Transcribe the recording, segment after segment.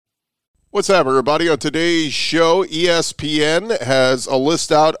What's up, everybody? On today's show, ESPN has a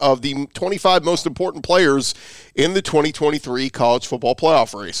list out of the 25 most important players in the 2023 college football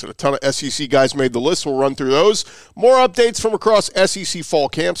playoff race. And a ton of SEC guys made the list. We'll run through those. More updates from across SEC fall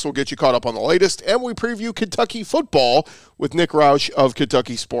camps. We'll get you caught up on the latest. And we preview Kentucky football with Nick Roush of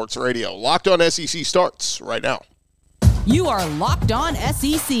Kentucky Sports Radio. Locked on SEC starts right now. You are Locked On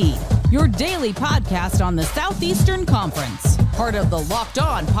SEC, your daily podcast on the Southeastern Conference. Part of the Locked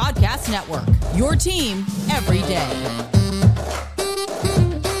On Podcast Network, your team every day.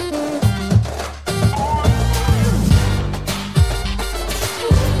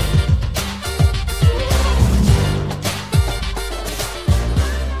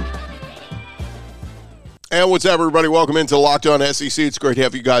 And what's up, everybody? Welcome into Locked On SEC. It's great to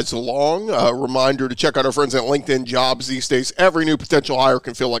have you guys along. A reminder to check out our friends at LinkedIn Jobs these days. Every new potential hire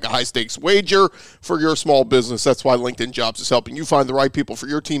can feel like a high-stakes wager for your small business. That's why LinkedIn Jobs is helping you find the right people for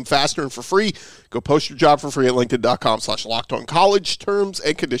your team faster and for free. Go post your job for free at linkedin.com/LockedOnCollege. Terms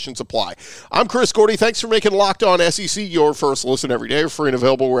and conditions apply. I'm Chris Gordy. Thanks for making Locked On SEC your first listen every day. Free and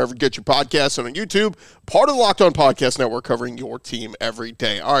available wherever you get your podcasts and on YouTube. Part of the Locked On Podcast Network, covering your team every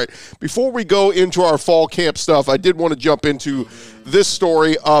day. All right, before we go into our fall camp stuff, I did want to jump into this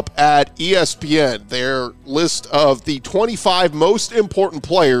story up at ESPN, their list of the 25 most important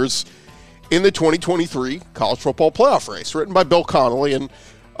players in the 2023 college football playoff race, written by Bill Connolly. And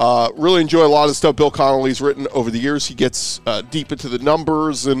really enjoy a lot of the stuff Bill Connolly's written over the years. He gets deep into the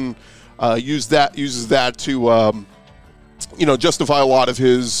numbers and uses that to justify a lot of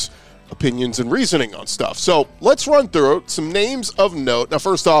his opinions and reasoning on stuff. So let's run through it. Some names of note. Now,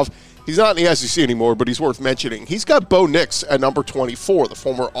 first off, he's not in the SEC anymore, but he's worth mentioning. He's got Bo Nix at number 24, the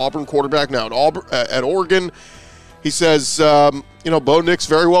former Auburn quarterback, now at Oregon. He says, Bo Nix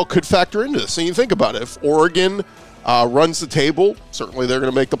very well could factor into this. And you think about it. If Oregon runs the table, certainly they're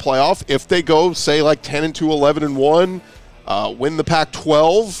going to make the playoff. If they go, say, like 10-2, 11-1, win the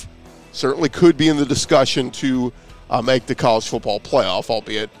Pac-12, certainly could be in the discussion to make the college football playoff,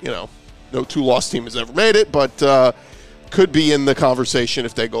 albeit, no two-loss team has ever made it, but could be in the conversation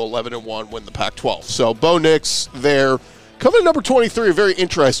if they go 11-1, win the Pac-12. So Bo Nix there. Coming at number 23, a very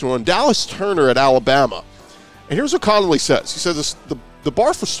interesting one, Dallas Turner at Alabama. And here's what Connolly says. He says the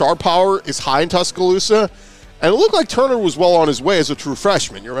bar for star power is high in Tuscaloosa, and it looked like Turner was well on his way as a true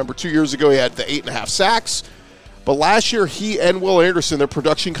freshman. You remember 2 years ago he had the 8.5 sacks, but last year he and Will Anderson, their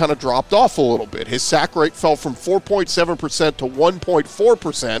production kind of dropped off a little bit. His sack rate fell from 4.7% to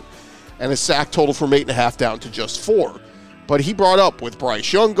 1.4%, and his sack total from 8.5 down to just 4. But he brought up, with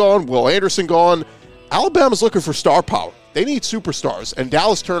Bryce Young gone, Will Anderson gone, Alabama's looking for star power. They need superstars, and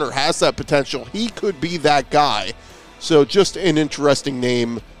Dallas Turner has that potential. He could be that guy. So just an interesting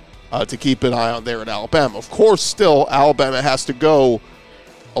name to keep an eye on there at Alabama. Of course, still, Alabama has to go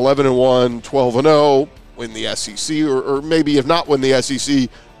 11-1, 12-0, win the SEC, or maybe if not win the SEC,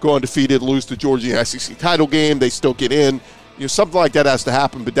 go undefeated, lose to Georgia in the SEC title game. They still get in. Something like that has to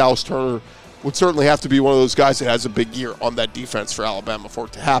happen, but Dallas Turner would certainly have to be one of those guys that has a big year on that defense for Alabama for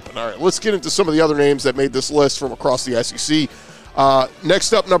it to happen. All right, let's get into some of the other names that made this list from across the SEC.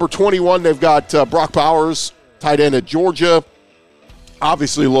 Next up, number 21, they've got Brock Bowers, tight end at Georgia.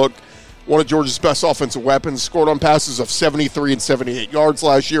 Obviously, look, one of Georgia's best offensive weapons, scored on passes of 73 and 78 yards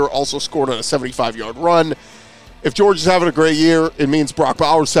last year, also scored on a 75-yard run. If Georgia's having a great year, it means Brock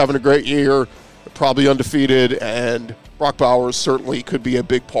Bowers having a great year. They're probably undefeated, and Brock Bowers certainly could be a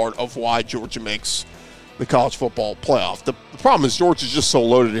big part of why Georgia makes the college football playoff. The problem is Georgia's just so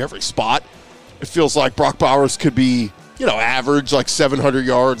loaded at every spot. It feels like Brock Bowers could be, average like 700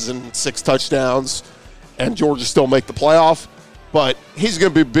 yards and 6 touchdowns, and Georgia still make the playoff. But he's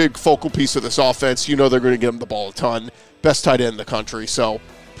going to be a big focal piece of this offense. They're going to give him the ball a ton. Best tight end in the country. So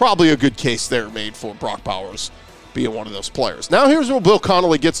probably a good case there made for Brock Bowers being one of those players. Now here's where Bill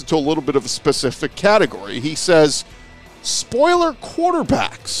Connolly gets into a little bit of a specific category. He says, spoiler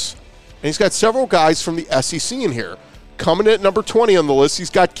quarterbacks. And he's got several guys from the SEC in here. Coming in at number 20 on the list, he's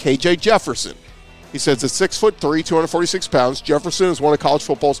got KJ Jefferson. He says at 6'3", 246 pounds, Jefferson is one of college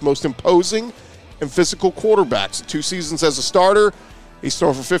football's most imposing and physical quarterbacks. 2 seasons as a starter, he's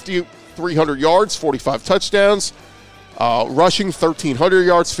thrown for 5,300 yards, 45 touchdowns, rushing 1,300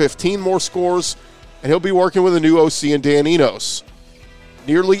 yards, 15 more scores, and he'll be working with a new OC in Dan Enos.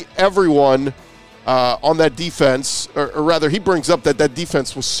 Nearly everyone on that defense, or rather he brings up that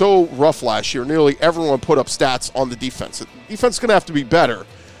defense was so rough last year. Nearly everyone put up stats on the defense. The defense is going to have to be better,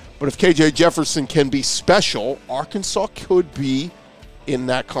 but if KJ Jefferson can be special, Arkansas could be in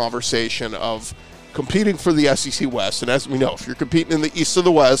that conversation of competing for the SEC West. And as we know, if you're competing in the East or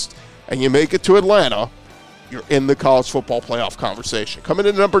the West and you make it to Atlanta, you're in the college football playoff conversation. Coming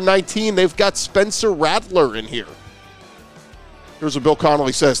in at number 19, they've got Spencer Rattler in here. Here's what Bill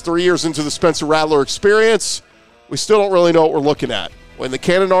Connolly says. 3 years into the Spencer Rattler experience, we still don't really know what we're looking at. When the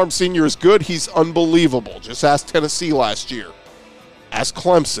Cannon Arm Senior is good, he's unbelievable. Just ask Tennessee last year. Ask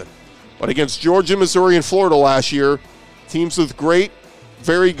Clemson. But against Georgia, Missouri, and Florida last year, teams with great,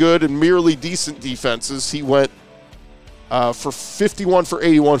 very good, and merely decent defenses, he went for 51 for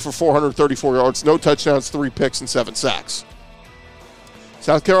 81 for 434 yards, no touchdowns, 3 picks, and 7 sacks.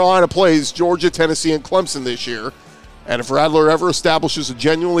 South Carolina plays Georgia, Tennessee, and Clemson this year. And if Rattler ever establishes a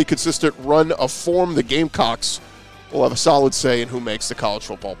genuinely consistent run of form, the Gamecocks will have a solid say in who makes the college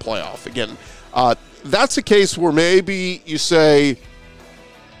football playoff. Again, that's a case where maybe you say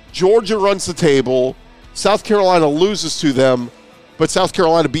Georgia runs the table, South Carolina loses to them, but South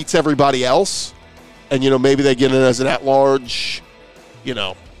Carolina beats everybody else. And, maybe they get in as an at-large,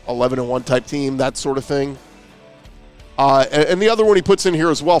 11-1 type team, that sort of thing. And the other one he puts in here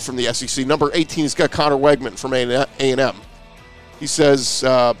as well from the SEC, number 18, he's got Connor Wegman from A&M. He says,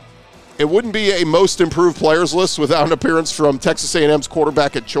 it wouldn't be a most improved players list without an appearance from Texas A&M's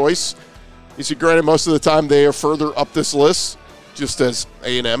quarterback at choice. He said, granted, most of the time they are further up this list, just as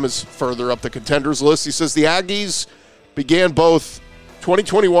A&M is further up the contenders list. He says the Aggies began both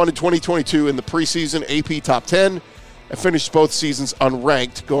 2021 and 2022 in the preseason AP top 10 and finished both seasons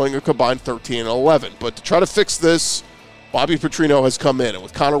unranked, going a combined 13 and 11. But to try to fix this, Bobby Petrino has come in, and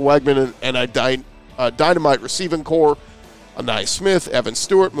with Connor Wegman and a dynamite receiving core, Anai Smith, Evan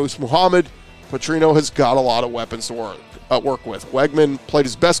Stewart, Moose Muhammad, Petrino has got a lot of weapons to work with. Wegman played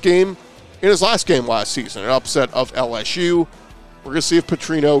his best game in his last game last season, an upset of LSU. We're going to see if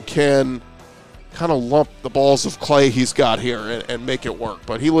Petrino can kind of lump the balls of clay he's got here and make it work.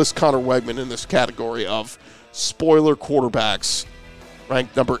 But he lists Connor Wegman in this category of spoiler quarterbacks,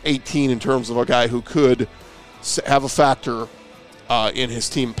 ranked number 18 in terms of a guy who could have a factor in his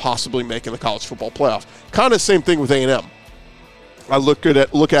team possibly making the college football playoff. Kind of same thing with A&M. I look at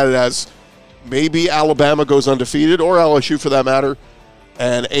it as maybe Alabama goes undefeated, or LSU for that matter,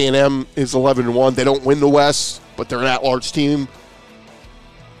 and A&M is 11-1. They don't win the West, but they're an at-large team.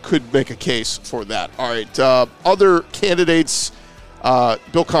 Could make a case for that. All right, other candidates,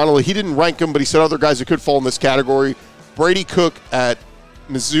 Bill Connolly, he didn't rank them, but he said other guys that could fall in this category. Brady Cook at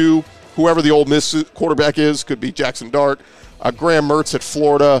Mizzou, whoever the Ole Miss quarterback is, could be Jackson Dart. Graham Mertz at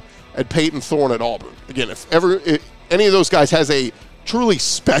Florida, and Peyton Thorne at Auburn. Again, if any of those guys has a truly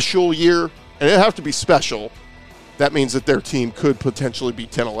special year, and it have to be special, that means that their team could potentially be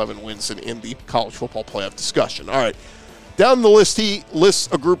 10-11 wins in the college football playoff discussion. All right. Down the list, he lists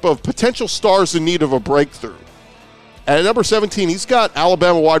a group of potential stars in need of a breakthrough. And at number 17, he's got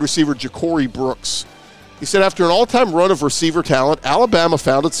Alabama wide receiver Ja'Cory Brooks. He said after an all-time run of receiver talent, Alabama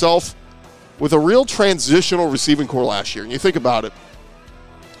found itself with a real transitional receiving core last year. And you think about it,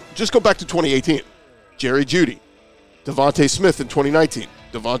 just go back to 2018. Jerry Jeudy, Devontae Smith in 2019,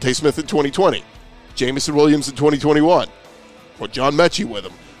 Devontae Smith in 2020, Jamison Williams in 2021. Put John Mechie with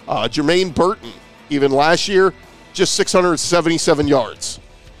him. Jermaine Burton, even last year, just 677 yards.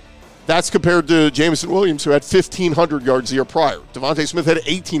 That's compared to Jamison Williams, who had 1,500 yards the year prior. Devontae Smith had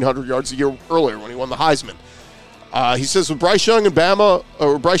 1,800 yards a year earlier when he won the Heisman. He says with Bryce Young gone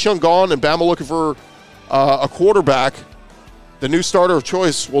and Bama looking for a quarterback, the new starter of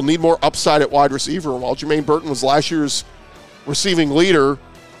choice will need more upside at wide receiver. And while Jermaine Burton was last year's receiving leader,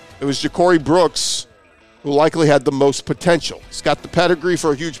 it was Ja'Cory Brooks who likely had the most potential. He's got the pedigree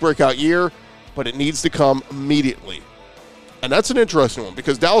for a huge breakout year, but it needs to come immediately. And that's an interesting one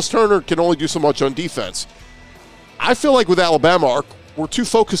because Dallas Turner can only do so much on defense. I feel like with Alabama, we're too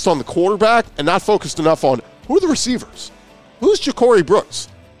focused on the quarterback and not focused enough on who are the receivers. Who's Ja'Cory Brooks?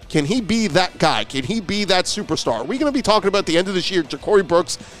 Can he be that guy? Can he be that superstar? Are we going to be talking about the end of this year, Ja'Cory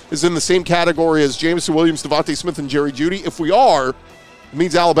Brooks is in the same category as Jamison Williams, Devontae Smith, and Jerry Jeudy? If we are, it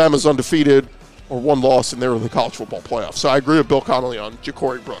means Alabama's undefeated or one loss, and they're in the college football playoff. So I agree with Bill Connolly on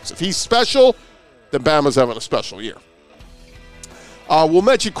Ja'Cory Brooks. If he's special, then Bama's having a special year. We'll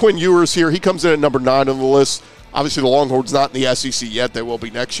mention Quinn Ewers here. He comes in at number 9 on the list. Obviously, the Longhorns not in the SEC yet. They will be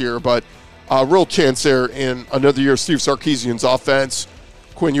next year, but a real chance there in another year of Steve Sarkisian's offense.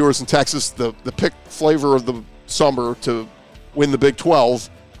 Quinn Ewers in Texas, the pick flavor of the summer to win the Big 12.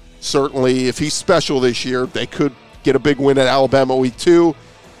 Certainly, if he's special this year, they could get a big win at Alabama week 2,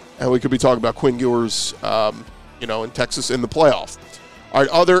 and we could be talking about Quinn Ewers, in Texas in the playoff. All right,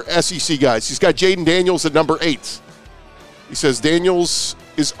 other SEC guys. He's got Jaden Daniels at number 8. He says Daniels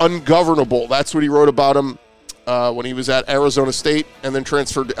is ungovernable. That's what he wrote about him when he was at Arizona State and then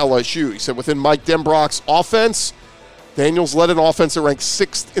transferred to LSU. He said within Mike Denbrock's offense, Daniels led an offense that ranked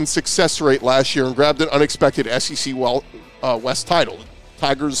 6th in success rate last year and grabbed an unexpected SEC West title.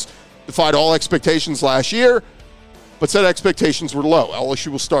 Tigers defied all expectations last year, but said expectations were low. LSU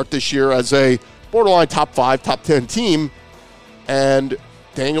will start this year as a borderline top 5, top 10 team, and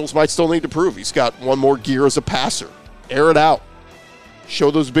Daniels might still need to prove. He's got one more gear as a passer. Air it out.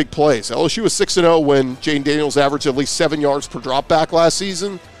 Show those big plays. LSU was 6-0 when Jane Daniels averaged at least 7 yards per drop back last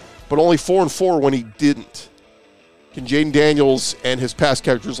season, but only 4-4 when he didn't. Can Jaden Daniels and his pass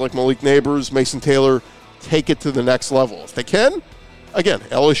catchers like Malik Neighbors, Mason Taylor take it to the next level? If they can, again,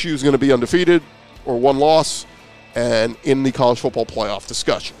 LSU is going to be undefeated or one loss and in the college football playoff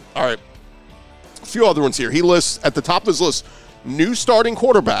discussion. All right, a few other ones here. He lists, at the top of his list, new starting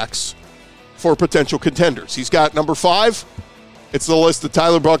quarterbacks for potential contenders. He's got number 5. It's the list of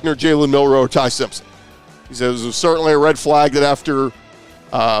Tyler Buchner, Jalen Milroe, or Ty Simpson. He says it was certainly a red flag that after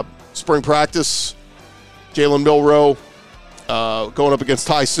spring practice, Jalen Milroe going up against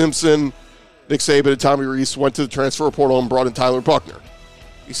Ty Simpson, Nick Saban and Tommy Reese went to the transfer portal and brought in Tyler Buchner.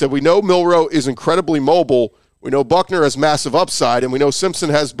 He said, we know Milroe is incredibly mobile. We know Buchner has massive upside, and we know Simpson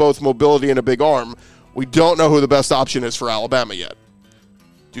has both mobility and a big arm. We don't know who the best option is for Alabama yet.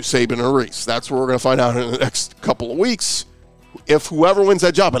 Do Saban or Reese? That's what we're going to find out in the next couple of weeks. If whoever wins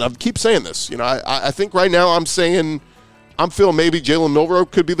that job, and I keep saying this, I think right now I'm feeling maybe Jalen Milroe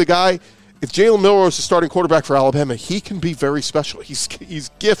could be the guy. If Jalen Milroe is the starting quarterback for Alabama, he can be very special. He's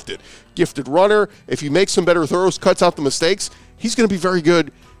gifted runner. If he makes some better throws, cuts out the mistakes, he's going to be very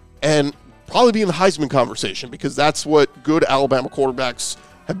good and probably be in the Heisman conversation because that's what good Alabama quarterbacks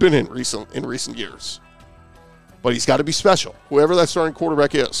have been in recent years. But he's got to be special, whoever that starting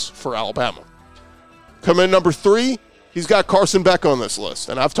quarterback is for Alabama. Coming in number 3, he's got Carson Beck on this list,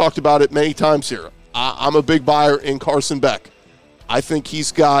 and I've talked about it many times here. I'm a big buyer in Carson Beck. I think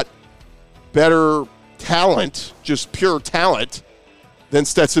he's got better talent, just pure talent, than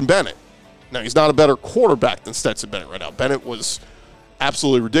Stetson Bennett. Now, he's not a better quarterback than Stetson Bennett right now. Bennett was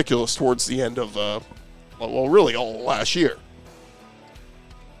absolutely ridiculous towards the end of, really all of last year.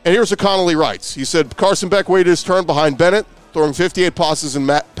 And here's what Connolly writes. He said, Carson Beck waited his turn behind Bennett, throwing 58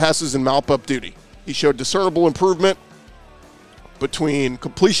 passes in mop-up duty. He showed discernible improvement between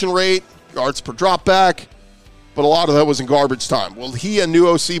completion rate, yards per drop back, but a lot of that was in garbage time. Well, he and new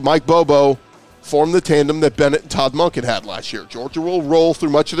OC Mike Bobo formed the tandem that Bennett and Todd Monken had last year. Georgia will roll through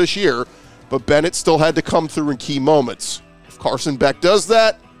much of this year, but Bennett still had to come through in key moments. If Carson Beck does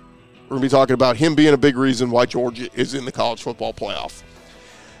that, we're going to be talking about him being a big reason why Georgia is in the college football playoff.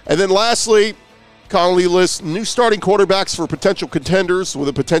 And then lastly, Connolly lists new starting quarterbacks for potential contenders with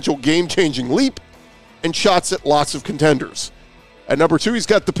a potential game-changing leap and shots at lots of contenders. At number 2, he's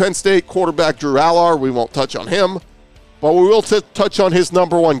got the Penn State quarterback Drew Allar. We won't touch on him, but we will touch on his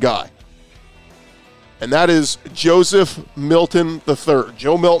number 1 guy. And that is Joseph Milton III.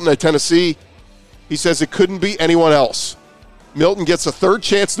 Joe Milton at Tennessee. He says it couldn't be anyone else. Milton gets a third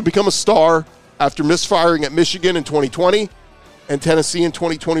chance to become a star after misfiring at Michigan in 2020 and Tennessee in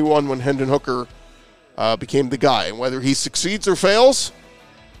 2021 when Hendon Hooker became the guy. And whether he succeeds or fails,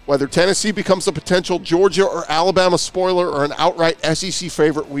 whether Tennessee becomes a potential Georgia or Alabama spoiler or an outright SEC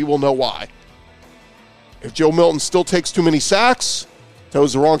favorite, we will know why. If Joe Milton still takes too many sacks,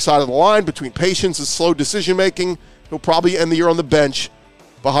 toes the wrong side of the line between patience and slow decision-making, he'll probably end the year on the bench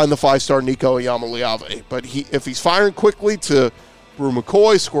behind the 5-star Nico Iamaleava. But if he's firing quickly to Brew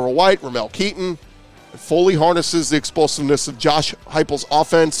McCoy, Squirrel White, Ramel Keaton, and fully harnesses the explosiveness of Josh Heupel's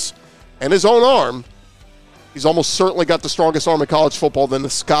offense and his own arm, he's almost certainly got the strongest arm in college football. Then the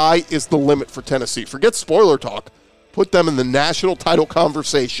sky is the limit for Tennessee. Forget spoiler talk. Put them in the national title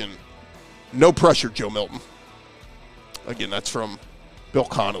conversation. No pressure, Joe Milton. Again, that's from Bill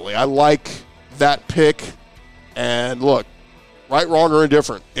Connolly. I like that pick. And look, right, wrong, or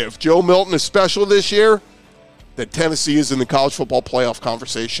indifferent, if Joe Milton is special this year, then Tennessee is in the college football playoff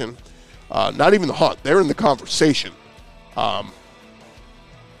conversation. Not even the hunt. They're in the conversation. Again,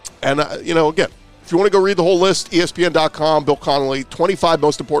 if you want to go read the whole list, ESPN.com, Bill Connolly, 25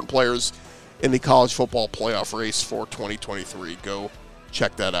 most important players in the college football playoff race for 2023. Go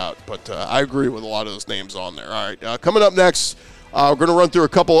check that out. But I agree with a lot of those names on there. All right, coming up next, we're going to run through a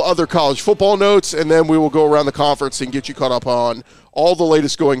couple of other college football notes, and then we will go around the conference and get you caught up on all the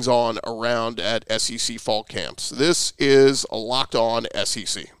latest goings-on around at SEC fall camps. This is a Locked On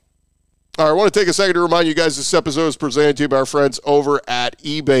SEC. All right, I want to take a second to remind you guys this episode is presented to you by our friends over at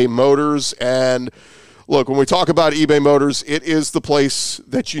eBay Motors. And look, when we talk about eBay Motors, it is the place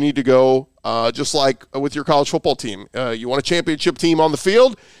that you need to go, just like with your college football team. You want a championship team on the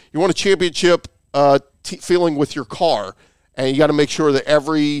field, you want a championship feeling with your car, and you got to make sure that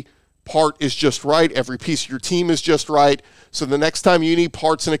every part is just right. Every piece of your team is just right. So the next time you need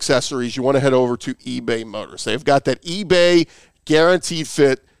parts and accessories, you want to head over to eBay Motors. They've got that eBay guaranteed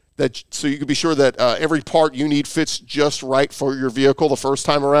fit, so you can be sure that every part you need fits just right for your vehicle the first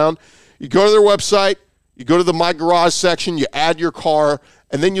time around. You go to their website, you go to the My Garage section, you add your car,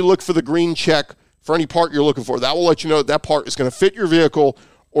 and then you look for the green check for any part you're looking for. That will let you know that part is going to fit your vehicle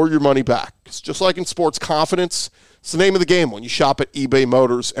or your money back. It's just like in sports, confidence. It's the name of the game when you shop at eBay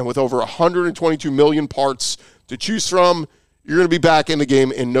Motors. And with over 122 million parts to choose from, you're going to be back in the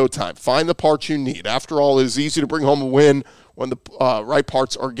game in no time. Find the parts you need. After all, it is easy to bring home a win when the right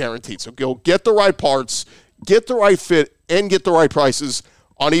parts are guaranteed. So go get the right parts, get the right fit, and get the right prices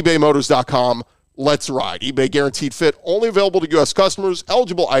on ebaymotors.com. Let's ride. eBay Guaranteed Fit, only available to U.S. customers.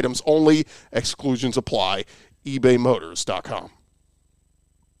 Eligible items only. Exclusions apply. ebaymotors.com.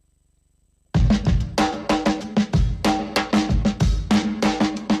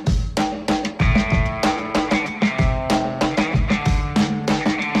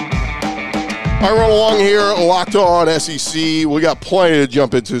 All right, rolling along here, Locked On SEC. We got plenty to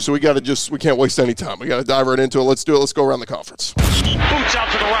jump into, so we can't waste any time. We got to dive right into it. Let's do it. Let's go around the conference. Boots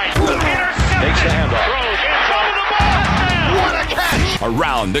out to the right. Takes the handoff. What a catch!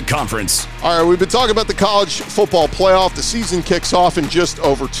 Around the conference. All right, we've been talking about the college football playoff. The season kicks off in just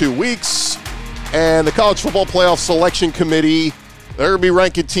over 2 weeks, and the college football playoff selection committee, they're going to be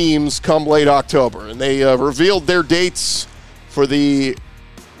ranking teams come late October, and they revealed their dates for the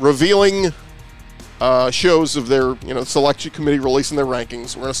revealing shows of their selection committee releasing their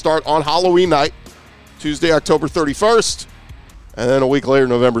rankings. We're going to start on Halloween night, Tuesday, October 31st, and then a week later,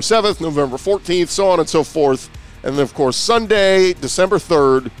 November 7th, November 14th, so on and so forth. And then, of course, Sunday, December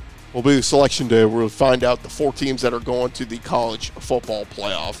 3rd, will be the selection day where we'll find out the 4 teams that are going to the college football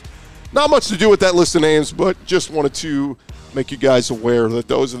playoff. Not much to do with that list of names, but just wanted to make you guys aware that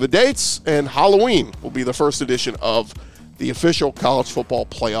those are the dates, and Halloween will be the first edition of the official college football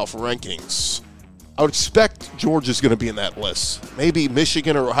playoff rankings. I would expect Georgia's going to be in that list. Maybe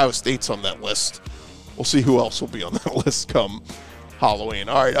Michigan or Ohio State's on that list. We'll see who else will be on that list come Halloween.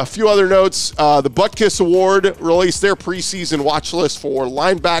 All right, a few other notes. The Butkus Award released their preseason watch list for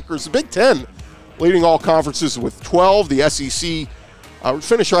linebackers. The Big Ten leading all conferences with 12. The SEC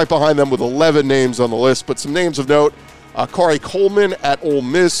finished right behind them with 11 names on the list, but some names of note. Kari Coleman at Ole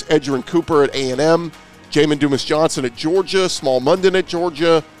Miss, Edgerrin Cooper at A&M, Jamin Dumas-Johnson at Georgia, Small Mundon at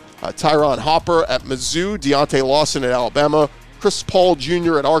Georgia, Tyron Hopper at Mizzou, Deontay Lawson at Alabama, Chris Paul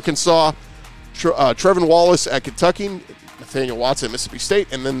Jr. at Arkansas, Trevin Wallace at Kentucky, Nathaniel Watson at Mississippi State,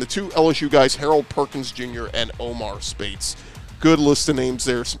 and then the 2 LSU guys, Harold Perkins Jr. and Omar Spates. Good list of names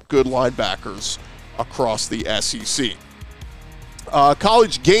there, some good linebackers across the SEC.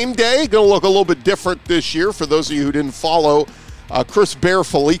 College game day, going to look a little bit different this year. For those of you who didn't follow, Chris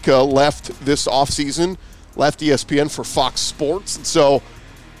Bear-Felica left this offseason, left ESPN for Fox Sports. And so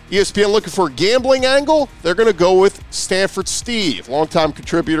ESPN looking for a gambling angle, they're going to go with Stanford Steve, longtime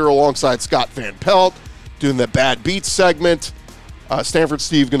contributor alongside Scott Van Pelt, doing the Bad Beats segment. Stanford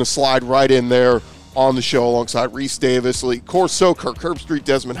Steve going to slide right in there on the show alongside Reese Davis, Lee Corso, Kirk Herbstreit,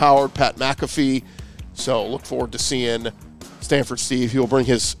 Desmond Howard, Pat McAfee. So look forward to seeing Stanford Steve. He'll bring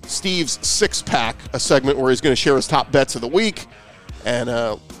his Steve's Six-Pack, a segment where he's going to share his top bets of the week, and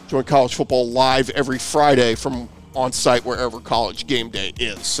join College Football Live every Friday from on site wherever College game day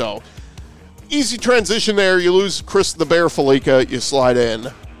is. So easy transition there. You lose Chris the Bear Felica, you slide in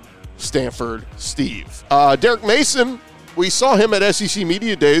Stanford Steve. Derek Mason, we saw him at SEC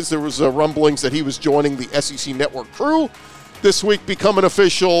Media Days. There was rumblings that he was joining the SEC Network crew. This week becoming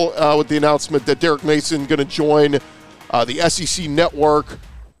official with the announcement that Derek Mason going to join the SEC Network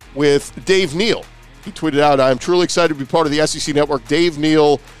with Dave Neal. He tweeted out, "I am truly excited to be part of the SEC Network. Dave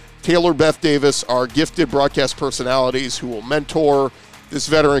Neal, Taylor Beth Davis are gifted broadcast personalities who will mentor this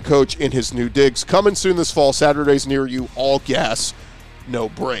veteran coach in his new digs. Coming soon this fall, Saturdays near you, all gas, no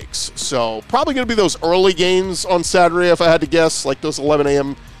breaks." So probably going to be those early games on Saturday, if I had to guess, like those 11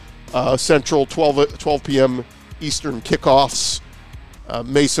 a.m. Central, 12 p.m. Eastern kickoffs.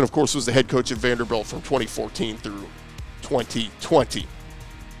 Mason, of course, was the head coach at Vanderbilt from 2014 through 2020.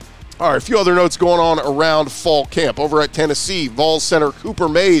 All right, a few other notes going on around fall camp. Over at Tennessee, Vols center Cooper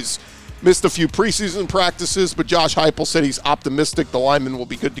Mays missed a few preseason practices, but Josh Heupel said he's optimistic the lineman will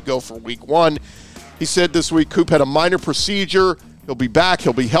be good to go for week 1. He said this week Coop had a minor procedure. He'll be back.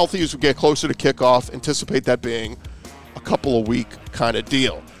 He'll be healthy as we get closer to kickoff. Anticipate that being a couple of week kind of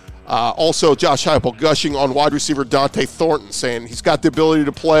deal. Also, Josh Heupel gushing on wide receiver Dante Thornton, saying he's got the ability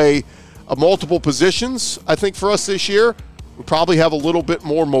to play multiple positions, I think, for us this year. We probably have a little bit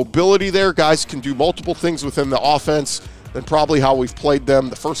more mobility there. Guys can do multiple things within the offense. than probably how we've played them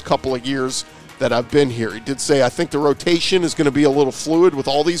the first couple of years that I've been here. He did say, I think the rotation is going to be a little fluid with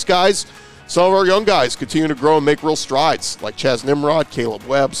all these guys. Some of our young guys continue to grow and make real strides, like Chaz Nimrod, Caleb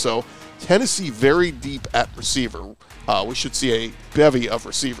Webb. So Tennessee very deep at receiver. We should see a bevy of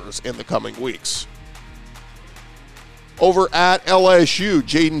receivers in the coming weeks. Over at LSU,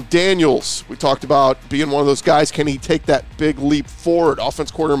 Jaden Daniels, we talked about being one of those guys. Can he take that big leap forward?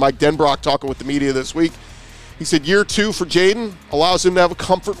 Offense coordinator Mike Denbrock talking with the media this week. He said year 2 for Jaden allows him to have a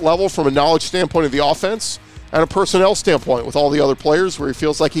comfort level from a knowledge standpoint of the offense and a personnel standpoint with all the other players where he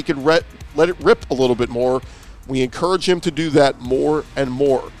feels like he could let it rip a little bit more. We encourage him to do that more and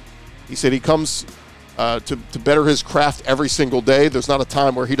more. He said he comes to better his craft every single day. There's not a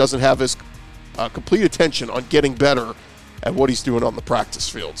time where he doesn't have his complete attention on getting better at what he's doing on the practice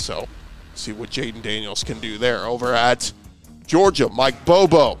field. So see what Jaden Daniels can do there. Over at Georgia, Mike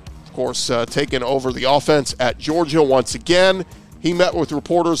Bobo, of course, taking over the offense at Georgia once again. He met with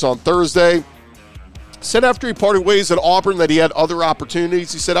reporters on Thursday. Said after he parted ways at Auburn that he had other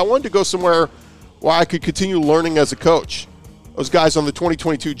opportunities. He said, I wanted to go somewhere where I could continue learning as a coach. Those guys on the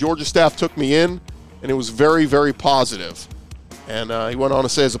 2022 Georgia staff took me in, and it was very, very positive. And he went on to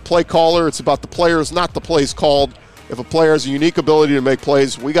say, as a play caller, it's about the players, not the plays called. If a player has a unique ability to make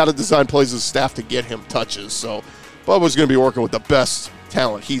plays, we got to design plays as a staff to get him touches. So Bubba's going to be working with the best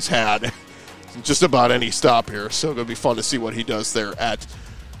talent he's had just about any stop here. So going to be fun to see what he does there at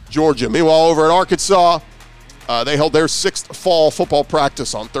Georgia. Meanwhile, over at Arkansas, they held their 6th fall football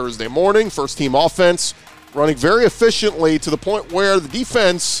practice on Thursday morning. First-team offense running very efficiently to the point where the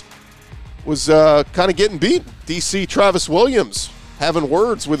defense was kind of getting beat. DC Travis Williams having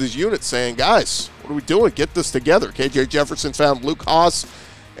words with his unit saying, guys, what are we doing? Get this together. KJ Jefferson found Luke Haas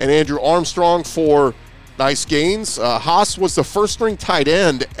and Andrew Armstrong for nice gains. Haas was the first-string tight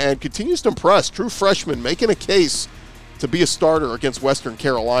end and continues to impress. True freshman making a case to be a starter against Western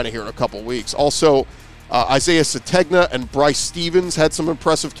Carolina here in a couple weeks. Also, Isaiah Sategna and Bryce Stevens had some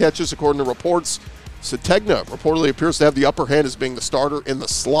impressive catches according to reports. Sategna reportedly appears to have the upper hand as being the starter in the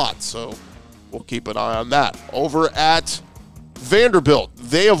slot, so we'll keep an eye on that. Over at Vanderbilt,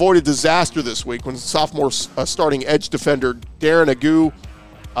 they avoided disaster this week when sophomore starting edge defender Darren Agu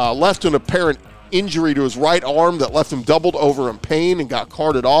left an apparent injury to his right arm that left him doubled over in pain and got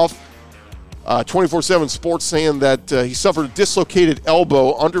carted off. 24/7 Sports saying that he suffered a dislocated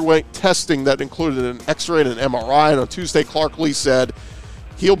elbow, underwent testing that included an X-ray and an MRI, and on Tuesday, Clark Lee said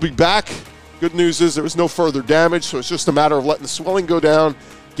he'll be back. Good news is there was no further damage, so it's just a matter of letting the swelling go down,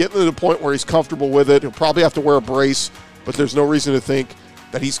 getting to the point where he's comfortable with it. He'll probably have to wear a brace, but there's no reason to think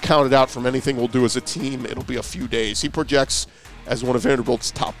that he's counted out from anything we'll do as a team. It'll be a few days. He projects as one of Vanderbilt's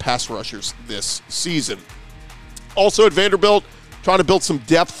top pass rushers this season. Also at Vanderbilt, trying to build some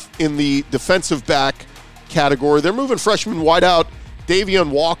depth in the defensive back category. They're moving freshman wideout Davion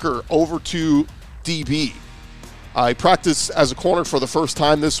Walker over to DB. He practiced as a corner for the first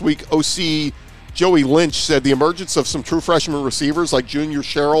time this week. OC Joey Lynch said the emergence of some true freshman receivers like Junior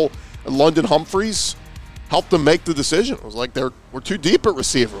Sherrill and London Humphreys helped them make the decision. It was like we're too deep at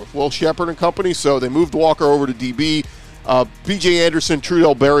receiver with Will Shepard and company, so they moved Walker over to DB. B.J. Anderson,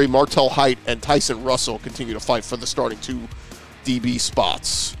 Trudell Berry, Martell Height, and Tyson Russell continue to fight for the starting 2 DB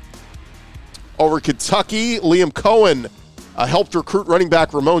spots. Over Kentucky, Liam Cohen helped recruit running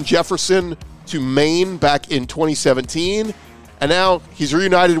back Ramon Jefferson to Maine back in 2017, and now he's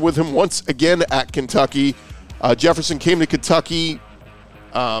reunited with him once again at Kentucky. Jefferson came to Kentucky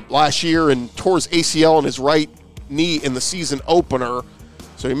last year and tore his ACL in his right knee in the season opener,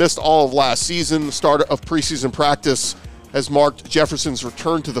 so he missed all of last season. The start of preseason practice has marked Jefferson's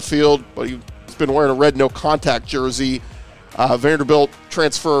return to the field, but he's been wearing a red no-contact jersey. Vanderbilt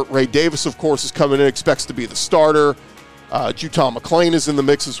transfer Ray Davis, of course, is coming in, expects to be the starter. Juton McClain is in the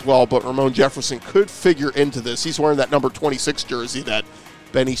mix as well, but Ramon Jefferson could figure into this. He's wearing that number 26 jersey that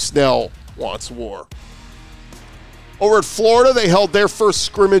Benny Snell once wore. Over at Florida, they held their first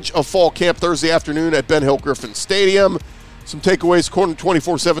scrimmage of fall camp Thursday afternoon at Ben Hill Griffin Stadium. Some takeaways, according to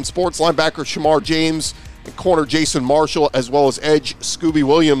 24/7 Sports, linebacker Shamar James and corner Jason Marshall, as well as edge Scooby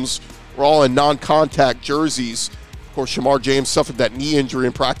Williams, were all in non-contact jerseys. Of course, Shamar James suffered that knee injury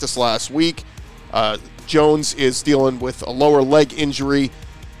in practice last week. Jones is dealing with a lower leg injury.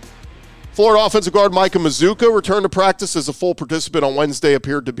 Florida offensive guard Micah Mazuka returned to practice as a full participant on Wednesday,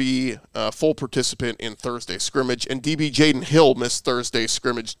 appeared to be a full participant in Thursday's scrimmage, and DB Jaden Hill missed Thursday's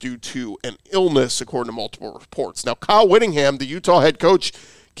scrimmage due to an illness, according to multiple reports. Now, Kyle Whittingham, the Utah head coach,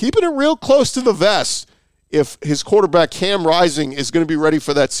 keeping it real close to the vest if his quarterback Cam Rising is going to be ready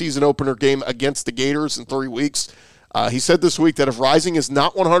for that season opener game against the Gators in 3 weeks. He said this week that if Rising is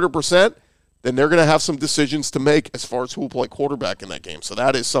not 100%, then they're going to have some decisions to make as far as who will play quarterback in that game. So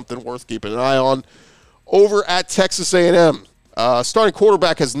that is something worth keeping an eye on. Over at Texas A&M, starting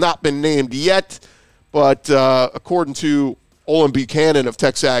quarterback has not been named yet, but according to Olin Buchanan of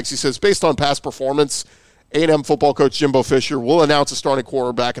Texags, he says, based on past performance, A&M football coach Jimbo Fisher will announce a starting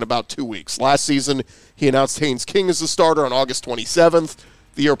quarterback in about 2 weeks. Last season, he announced Haynes King as the starter on August 27th.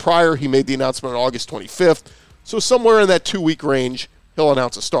 The year prior, he made the announcement on August 25th. So somewhere in that 2-week range, he'll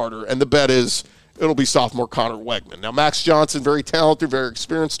announce a starter. And the bet is it'll be sophomore Connor Wegman. Now, Max Johnson, very talented, very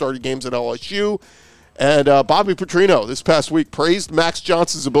experienced, started games at LSU. And Bobby Petrino this past week praised Max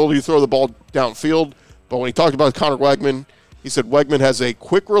Johnson's ability to throw the ball downfield. But when he talked about Connor Wegman, he said Wegman has a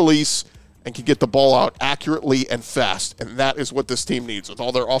quick release and can get the ball out accurately and fast. And that is what this team needs. With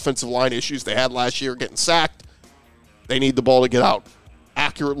all their offensive line issues they had last year getting sacked, they need the ball to get out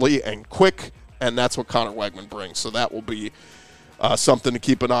accurately and quick, and that's what Connor Wegman brings. So that will be something to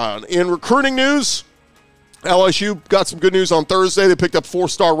keep an eye on. In recruiting news, LSU got some good news on Thursday. They picked up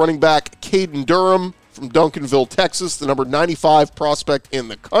 4-star running back Caden Durham from Duncanville, Texas, the number 95 prospect in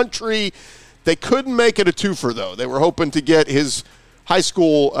the country. They couldn't make it a twofer, though. They were hoping to get his high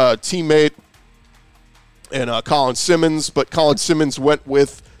school teammate and Colin Simmons, but Colin Simmons went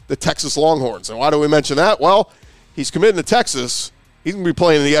with the Texas Longhorns. And why do we mention that? Well, he's committing to Texas. He's going to be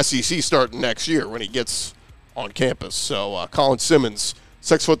playing in the SEC starting next year when he gets on campus. So Colin Simmons,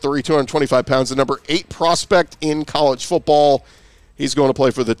 6'3", 225 pounds, the number 8 prospect in college football. He's going to play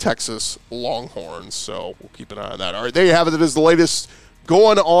for the Texas Longhorns, so we'll keep an eye on that. All right, there you have it. It is the latest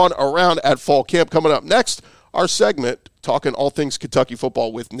going on around at fall camp. Coming up next, our segment, talking all things Kentucky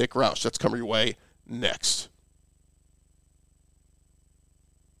football with Nick Roush. That's coming your way next.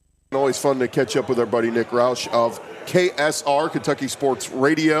 Always fun to catch up with our buddy Nick Roush of KSR, Kentucky Sports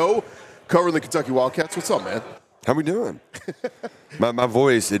Radio, covering the Kentucky Wildcats. What's up, man? How we doing? my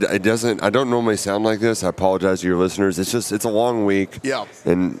voice, it doesn't, I don't normally sound like this. I apologize to your listeners. It's a long week. Yeah.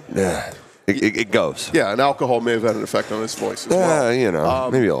 And it goes. Yeah, and alcohol may have had an effect on his voice as well. You know,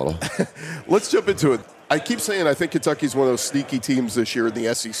 maybe a little. Let's jump into it. I keep saying I think Kentucky's one of those sneaky teams this year in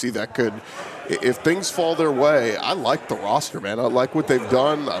the SEC that could, if things fall their way, I like the roster, man. I like what they've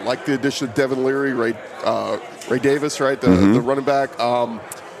done. I like the addition of Devin Leary, Ray Davis, right, the running back.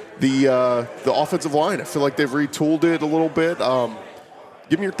 The offensive line, I feel like they've retooled it a little bit.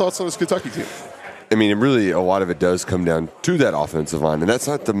 Give me your thoughts on this Kentucky team. I mean, really, a lot of it does come down to that offensive line, and that's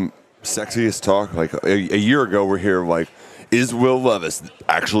not the sexiest talk. Like a year ago, we're here like, is Will Levis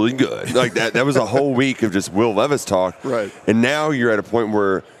actually good? Like that was a whole week of just Will Levis talk. Right. And now you're at a point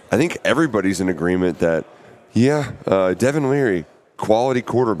where I think everybody's in agreement that, Devin Leary, quality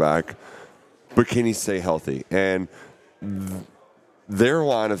quarterback, but can he stay healthy? And their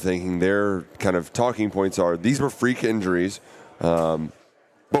line of thinking, their kind of talking points are, these were freak injuries,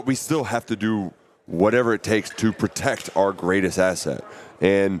 but we still have to do whatever it takes to protect our greatest asset.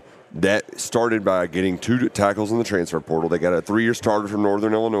 And that started by getting 2 tackles in the transfer portal. They got a 3-year starter from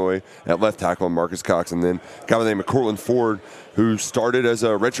Northern Illinois at left tackle, Marcus Cox, and then a guy by the name of Cortland Ford, who started as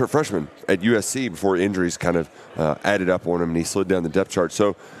a redshirt freshman at USC before injuries kind of added up on him, and he slid down the depth chart.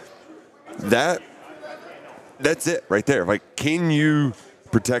 So that's it right there. Like, can you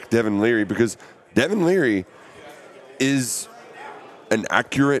protect Devin Leary? Because Devin Leary is an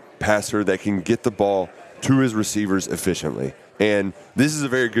accurate passer that can get the ball to his receivers efficiently. And this is a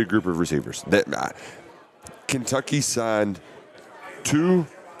very good group of receivers. Kentucky signed 2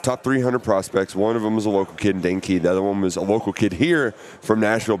 top 300 prospects. One of them was a local kid in Dane Key. The other one was a local kid here from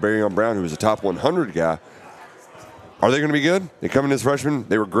Nashville, Barryon Brown, who was a top 100 guy. Are they going to be good? They come in as freshmen.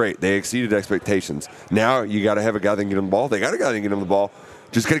 They were great. They exceeded expectations. Now you got to have a guy that can get him the ball. They got a guy that can get him the ball.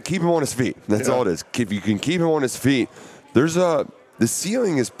 Just got to keep him on his feet. That's all it is. If you can keep him on his feet, the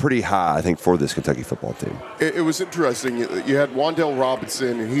ceiling is pretty high, I think, for this Kentucky football team. It was interesting. You had Wan'Dale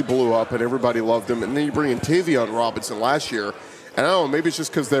Robinson, and he blew up, and everybody loved him. And then you bring in Tavion Robinson last year. And I don't know, maybe it's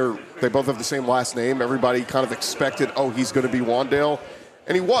just because they both have the same last name. Everybody kind of expected, he's going to be Wan'Dale.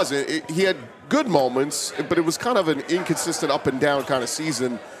 And he wasn't. He had good moments, but it was kind of an inconsistent up and down kind of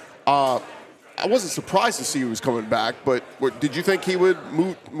season. I wasn't surprised to see he was coming back, but did you think he would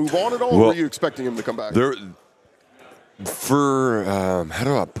move on at all, or were you expecting him to come back? How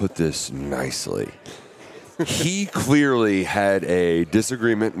do I put this nicely? He clearly had a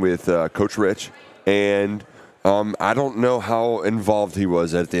disagreement with Coach Rich, and I don't know how involved he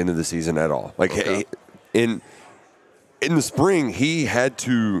was at the end of the season at all. In the spring, he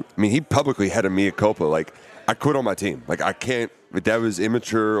publicly had a mea culpa. Like, I quit on my team. Like, I can't. That was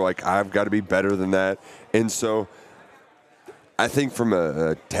immature. Like, I've got to be better than that. And so I think from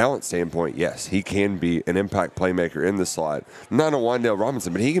a talent standpoint, yes, he can be an impact playmaker in the slot. Not a Wan'Dale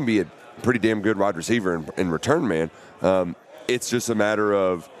Robinson, but he can be a pretty damn good wide receiver and return man. It's just a matter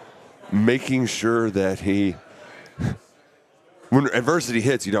of making sure that when adversity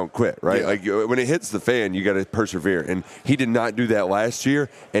hits, you don't quit, right? Yeah. Like when it hits the fan, you got to persevere. And he did not do that last year,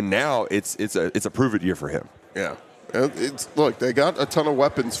 and now it's a prove-it year for him. Yeah. Look, they got a ton of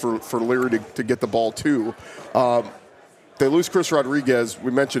weapons for Leary to get the ball to. They lose Chris Rodriguez.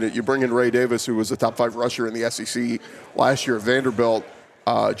 We mentioned it. You bring in Ray Davis, who was a top 5 rusher in the SEC last year at Vanderbilt.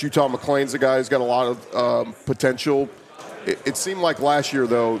 Utah McLean's a guy who's got a lot of potential. It seemed like last year,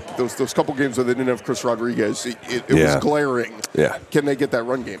 though, those couple games where they didn't have Chris Rodriguez, it was glaring. Yeah. Can they get that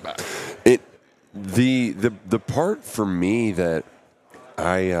run game back? The part for me that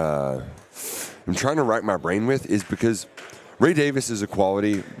I'm trying to rack my brain with is because Ray Davis is a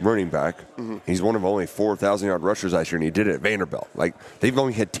quality running back. Mm-hmm. He's one of only 4,000-yard rushers last year, and he did it at Vanderbilt. Like, they've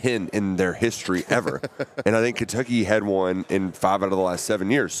only had 10 in their history ever. And I think Kentucky had one in 5 out of the last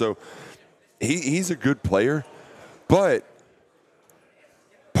 7 years. So he's a good player. But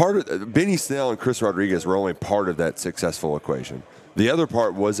part of Benny Snell and Chris Rodriguez were only part of that successful equation. The other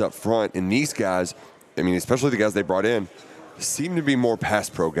part was up front, and these guys, I mean, especially the guys they brought in, seem to be more pass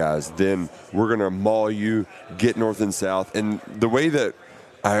pro guys than we're going to maul you, get north and south. And the way that,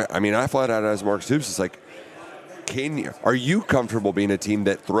 I flat out asked Mark Stoops, it's like, are you comfortable being a team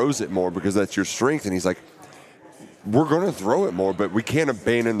that throws it more because that's your strength? And he's like, we're going to throw it more, but we can't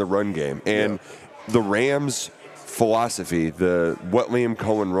abandon the run game. And the Rams' philosophy, what Liam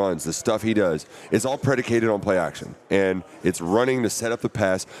Cohen runs, the stuff he does, is all predicated on play action. And it's running to set up the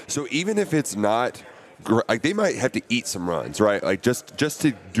pass. So even if it's not, like, they might have to eat some runs, right? Like, just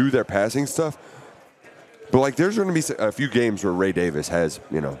to do their passing stuff. But, like, there's going to be a few games where Ray Davis has,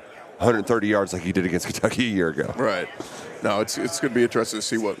 130 yards like he did against Kentucky a year ago. Right. No, it's going to be interesting to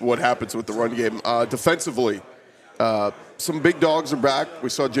see what happens with the run game. Defensively, some big dogs are back. We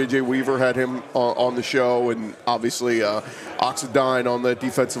saw J.J. Weaver, had him on the show, and obviously Oxendine on the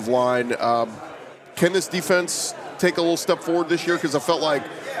defensive line. Can this defense take a little step forward this year? Because I felt like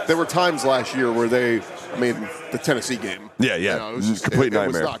there were times last year where the Tennessee game. Yeah. It was just, complete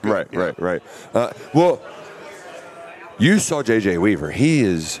nightmare. It was not good, Right. Well, you saw J.J. Weaver. He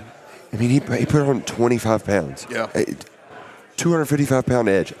is, he put on 25 pounds. Yeah. 255-pound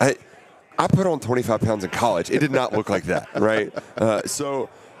edge. I put on 25 pounds in college. It did not look like that, right? So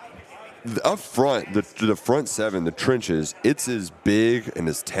up front, the front seven, the trenches, it's as big and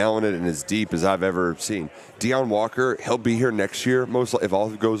as talented and as deep as I've ever seen. Deion Walker, he'll be here next year, most if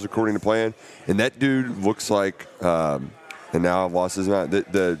all goes according to plan. And that dude looks like, and now I've lost his mind,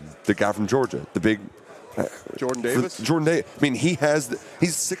 the guy from Georgia, the big Jordan Davis. Jordan Davis.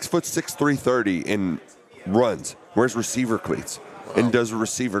 He's 6'6", 330 and runs, wears receiver cleats. Wow. And does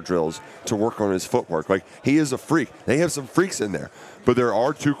receiver drills to work on his footwork. Like, he is a freak. They have some freaks in there. But there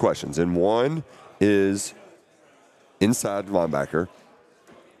are two questions, and one is inside linebacker.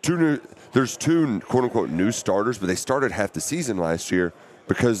 There's two quote-unquote new starters, but they started half the season last year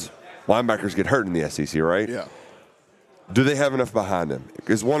because linebackers get hurt in the SEC, right? Yeah. Do they have enough behind them?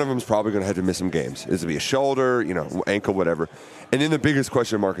 Because one of them is probably going to have to miss some games. Is it be a shoulder, ankle, whatever? And then the biggest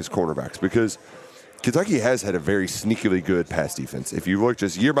question mark is cornerbacks, because Kentucky has had a very sneakily good pass defense. If you look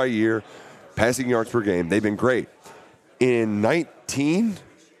just year by year, passing yards per game, they've been great. In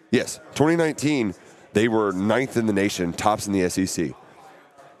 2019, they were 9th in the nation, tops in the SEC.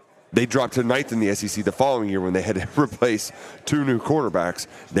 They dropped to 9th in the SEC the following year when they had to replace 2 new cornerbacks.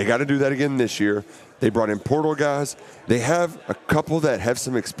 They got to do that again this year. They brought in portal guys. They have a couple that have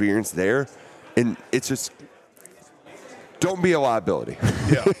some experience there, and it's just, don't be a liability.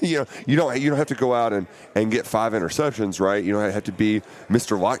 Yeah. You don't have to go out and get 5 interceptions, right? You don't have to be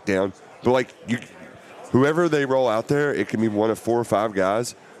Mr. Lockdown. But whoever they roll out there, it can be one of 4 or 5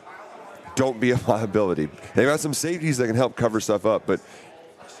 guys. Don't be a liability. They've got some safeties that can help cover stuff up, but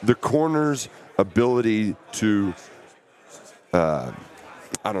the corner's ability to,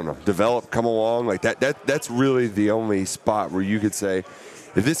 develop, come along, like that's really the only spot where you could say,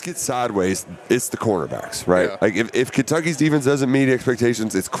 if this gets sideways, it's the cornerbacks, right? Yeah. Like, if Kentucky's defense doesn't meet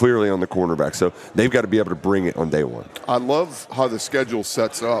expectations, it's clearly on the cornerbacks. So they've got to be able to bring it on day one. I love how the schedule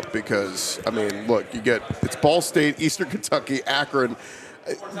sets up because, look, it's Ball State, Eastern Kentucky, Akron.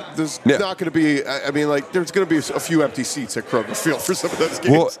 There's not going to be, there's going to be a few empty seats at Kroger Field for some of those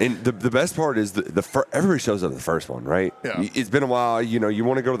games. Well, and the best part is everybody shows up at the first one, right? Yeah. It's been a while. You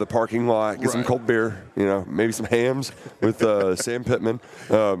want to go to the parking lot, get some cold beer, maybe some hams with Sam Pittman.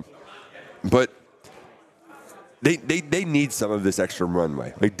 But they need some of this extra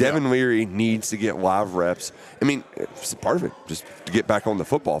runway. Like, Devin Leary needs to get live reps. It's part of it, just to get back on the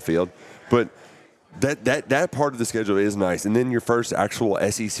football field. But that part of the schedule is nice. And then your first actual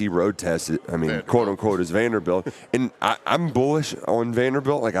SEC road test, quote unquote, is Vanderbilt. And I'm bullish on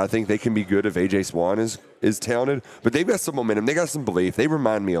Vanderbilt. Like, I think they can be good if A.J. Swan is talented. But they've got some momentum. They got some belief. They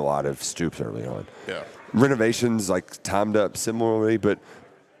remind me a lot of Stoops early on. Yeah. Renovations, like, timed up similarly. But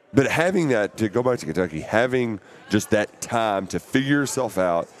having that, to go back to Kentucky, having just that time to figure yourself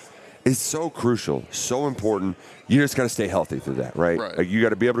out is so crucial, so important. You just got to stay healthy through that, right? Like, you got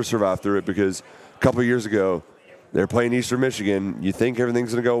to be able to survive through it, because a couple of years ago, they're playing Eastern Michigan. You think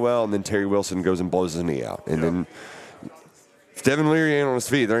everything's going to go well, and then Terry Wilson goes and blows his knee out. And then if Devin Leary ain't on his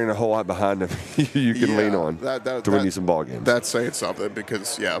feet, there ain't a whole lot behind him you can lean on to win you some ball games. That's saying something,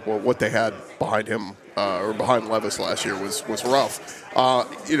 because, what they had behind him or behind Levis last year was rough. I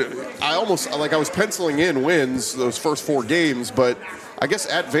was penciling in wins those first 4 games, but I guess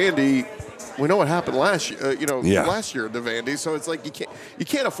at Vandy, we know what happened last year. Last year at the Vandy, so it's like you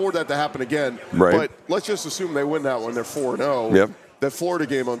can't afford that to happen again. Right. But let's just assume they win that one. They're 4-0. Yep. That Florida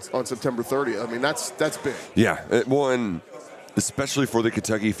game on September 30th. I mean, that's big. Yeah. And especially for the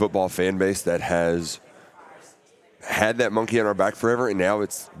Kentucky football fan base that has had that monkey on our back forever, and now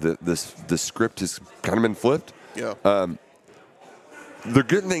it's the script has kind of been flipped. Yeah. The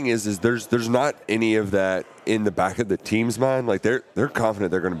good thing is there's not any of that in the back of the team's mind. Like, they're confident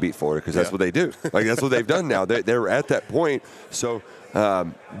they're going to beat Florida, because that's what they do. Like, that's what they've done now. They're at that point. So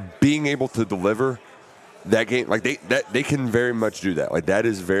being able to deliver that game, like, they can very much do that. Like, that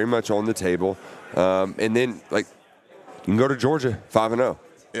is very much on the table. And then, like, you can go to Georgia 5-0.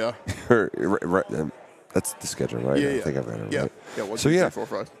 Yeah. That's the schedule, right? Yeah, I think I've got it right. Yeah. 1, So 2, 3, 4,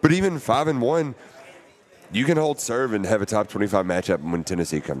 5. But even 5-1. You can hold serve and have a top 25 matchup when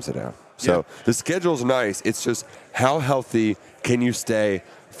Tennessee comes to town. So the schedule's nice. It's just, how healthy can you stay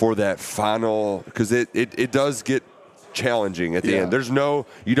for that final? Because it does get challenging at the end.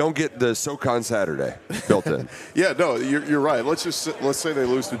 You don't get the SoCon Saturday built in. You're right. Let's say they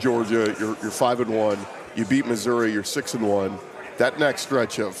lose to Georgia. You're 5-1. You beat Missouri. You're 6-1. That next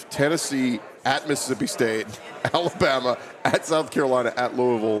stretch of Tennessee at Mississippi State, Alabama, at South Carolina, at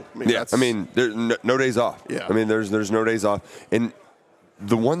Louisville. There's no days off. Yeah. There's no days off. And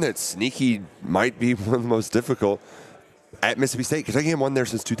the one that's sneaky might be one of the most difficult at Mississippi State, because I haven't won there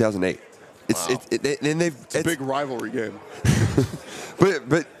since 2008. It's a big rivalry game.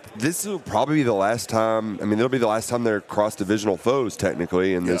 but this will probably be the last time. It'll be the last time they're cross-divisional foes,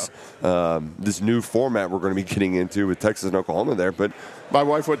 technically, in this new format we're going to be getting into with Texas and Oklahoma there. But my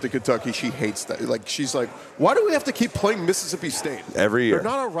wife went to Kentucky. She hates that. Like, she's like, why do we have to keep playing Mississippi State every year? They're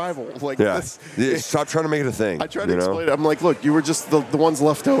not a rival. Like, stop trying to make it a thing. I tried to explain it. I'm like, look, you were just the ones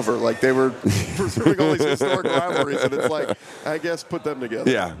left over. Like, they were pursuing all these historic rivalries, and it's like, I guess put them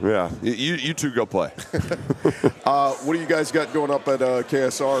together. Yeah. You two go play. What do you guys got going up at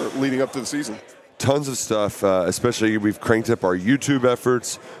KSR leading up to the season? Tons of stuff, especially we've cranked up our YouTube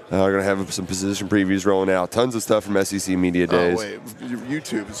efforts. We're going to have some position previews rolling out. Tons of stuff from SEC Media Days. Oh, wait,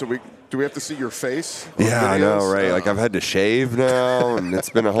 YouTube. So do we have to see your face? Yeah, I know, right? Like, I've had to shave now, and it's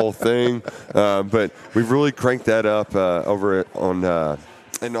been a whole thing. But we've really cranked that up over on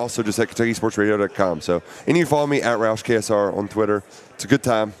and also just at KentuckySportsRadio.com. So, and you can follow me at Roush KSR on Twitter. It's a good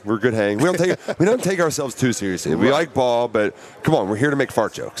time. We're a good hang. We don't take ourselves too seriously. We like ball, but come on, we're here to make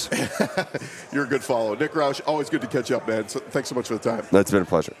fart jokes. You're a good follow. Nick Roush, always good to catch up, man. So thanks so much for the time. That's been a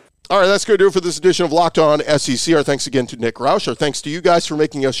pleasure. All right, that's going to do it for this edition of Locked On SEC. Our thanks again to Nick Roush. Our thanks to you guys for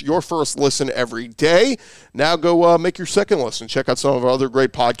making us your first listen every day. Now go make your second listen. Check out some of our other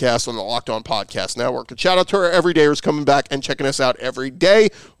great podcasts on the Locked On Podcast Network. And shout out to our everydayers coming back and checking us out every day.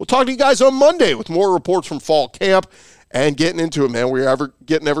 We'll talk to you guys on Monday with more reports from fall camp and getting into it, man. We're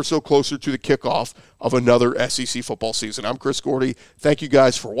getting ever so closer to the kickoff of another SEC football season. I'm Chris Gordy. Thank you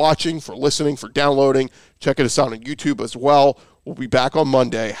guys for watching, for listening, for downloading. Checking us out on YouTube as well. We'll be back on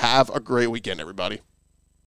Monday. Have a great weekend, everybody.